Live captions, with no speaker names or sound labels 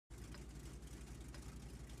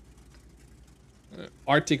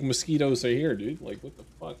Arctic mosquitoes are here, dude. Like, what the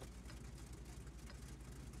fuck?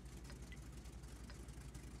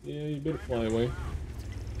 Yeah, you better fly away.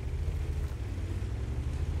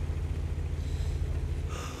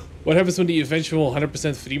 What happens when the eventual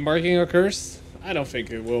 100% free marking occurs? I don't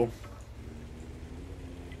think it will.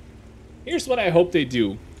 Here's what I hope they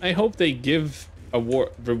do. I hope they give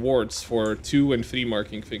rewards for 2 and 3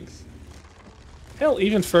 marking things. Hell,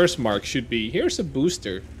 even first mark should be, here's a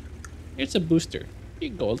booster. Here's a booster. Here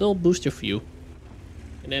you go, a little booster for you.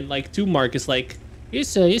 And then like 2 mark is like,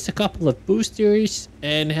 here's a couple of boosters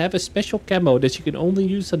and have a special camo that you can only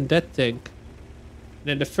use on that tank. And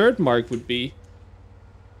then the third mark would be,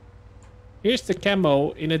 here's the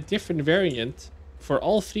camo in a different variant for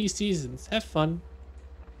all 3 seasons. Have fun.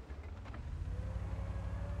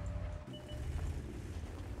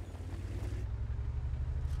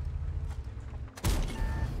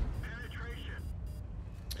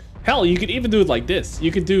 Hell, you could even do it like this.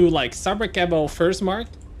 You could do like summer camo first mark,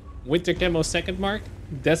 winter camo second mark,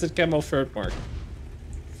 desert camo third mark.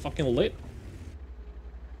 Fucking lit.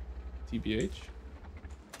 TBH.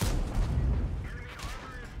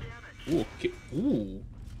 Ooh, okay. Ooh.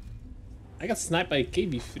 I got sniped by a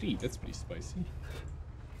KB3. That's pretty spicy.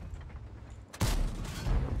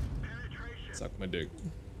 Suck my dick.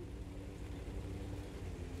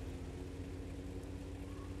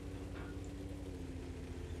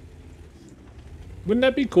 Wouldn't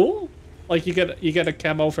that be cool? Like you get a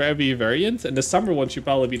camo for every variant, and the summer one should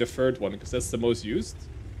probably be the third one because that's the most used.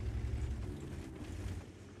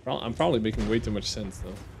 Well, I'm probably making way too much sense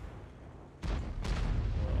though.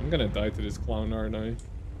 I'm gonna die to this clown, aren't I?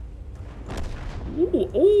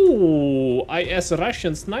 Ooh, ooh! IS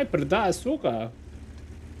Russian sniper, da, suka.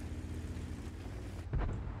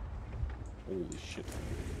 Holy shit.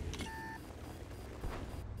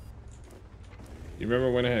 You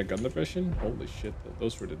remember when I had gun depression? Holy shit,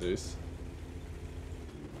 those were the days.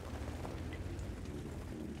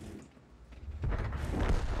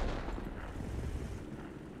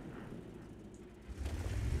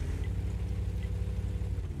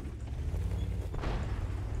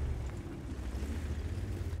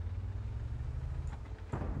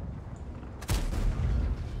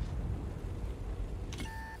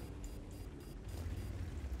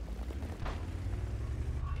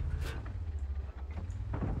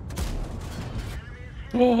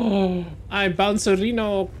 Oh, I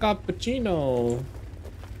Bouncerino Cappuccino.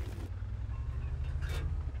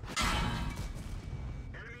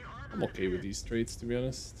 I'm okay with these traits, to be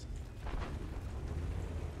honest.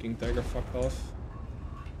 King Tiger fucked off.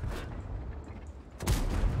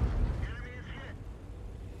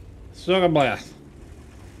 Sogablast.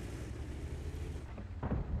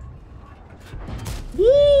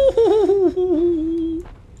 Woo!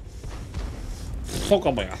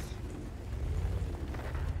 Sogablast.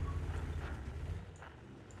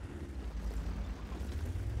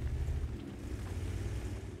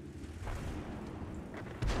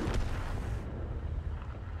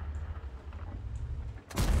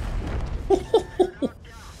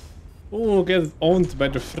 Oh, get owned by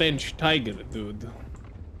the French tiger, dude.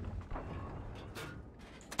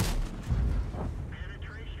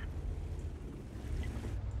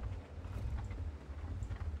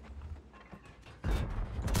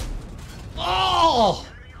 Oh!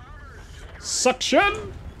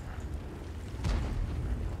 Suction!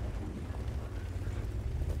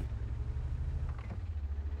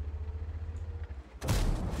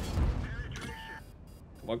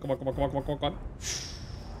 Come on, come on, come on, come on, come on, come on.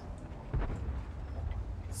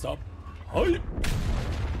 Sup? Hi.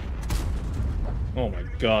 Oh my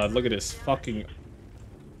god, look at this fucking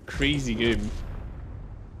crazy game.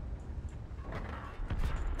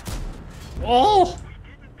 Oh!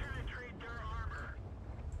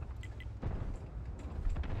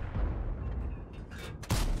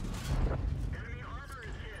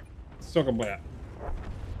 Suck a blat.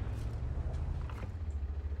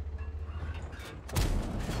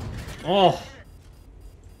 Oh!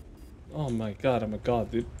 Oh my god, I'm a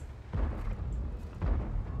god, dude.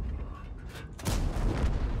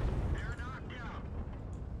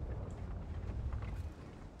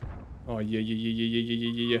 Oh, yeah, yeah, yeah, yeah, yeah,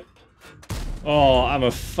 yeah, yeah, yeah. Oh, I'm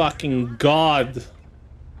a fucking god.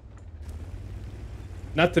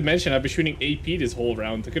 Not to mention, I've been shooting AP this whole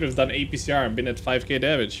round. I could have done APCR and been at 5k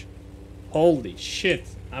damage. Holy shit,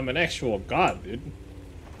 I'm an actual god, dude.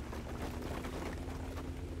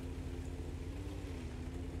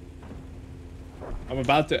 I'm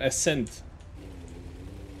about to ascend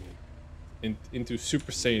into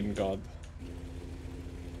Super Saiyan God.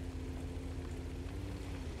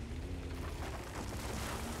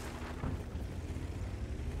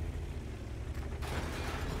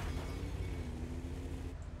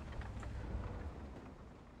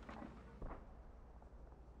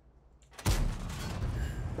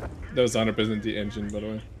 That was 100% the engine, by the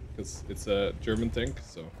way, because it's a German tank,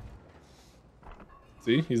 so...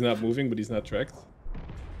 See, he's not moving, but he's not tracked.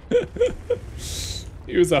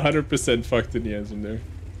 He was 100% fucked in the engine there.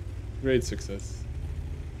 Great success.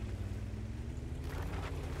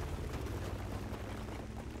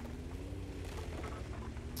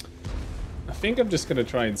 I think I'm just gonna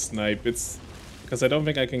try and snipe. It's because I don't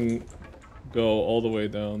think I can go all the way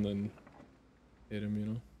down and hit him, you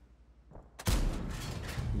know.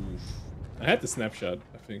 Oof. I had the snapshot,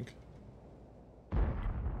 I think.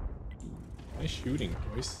 Nice shooting,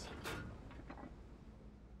 boys.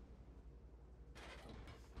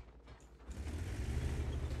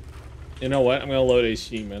 You know what? I'm gonna load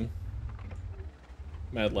HE, man.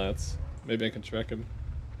 Mad lads. Maybe I can track him.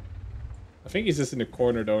 I think he's just in the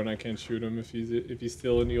corner though, and I can't shoot him if he's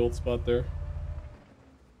still in the old spot there.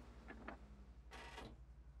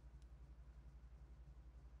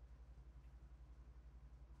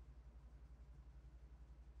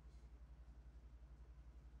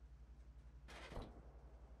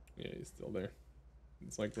 Yeah, he's still there.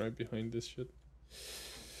 It's like right behind this shit.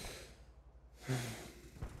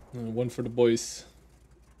 One for the boys.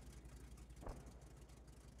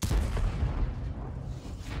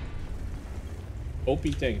 OP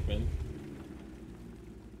tank, man.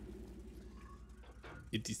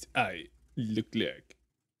 It is I, Leclerc.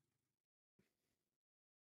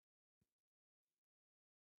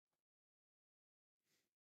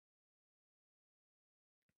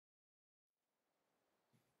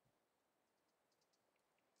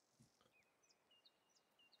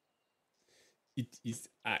 It is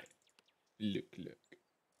I, Leclerc.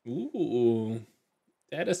 Ooh,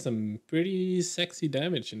 that is some pretty sexy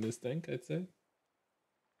damage in this tank, I'd say.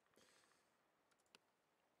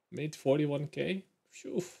 Made 41k.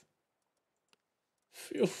 Phew.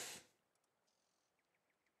 Phew.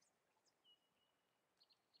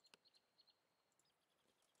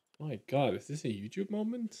 My god, is this a YouTube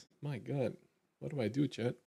moment? My god. What do I do, chat?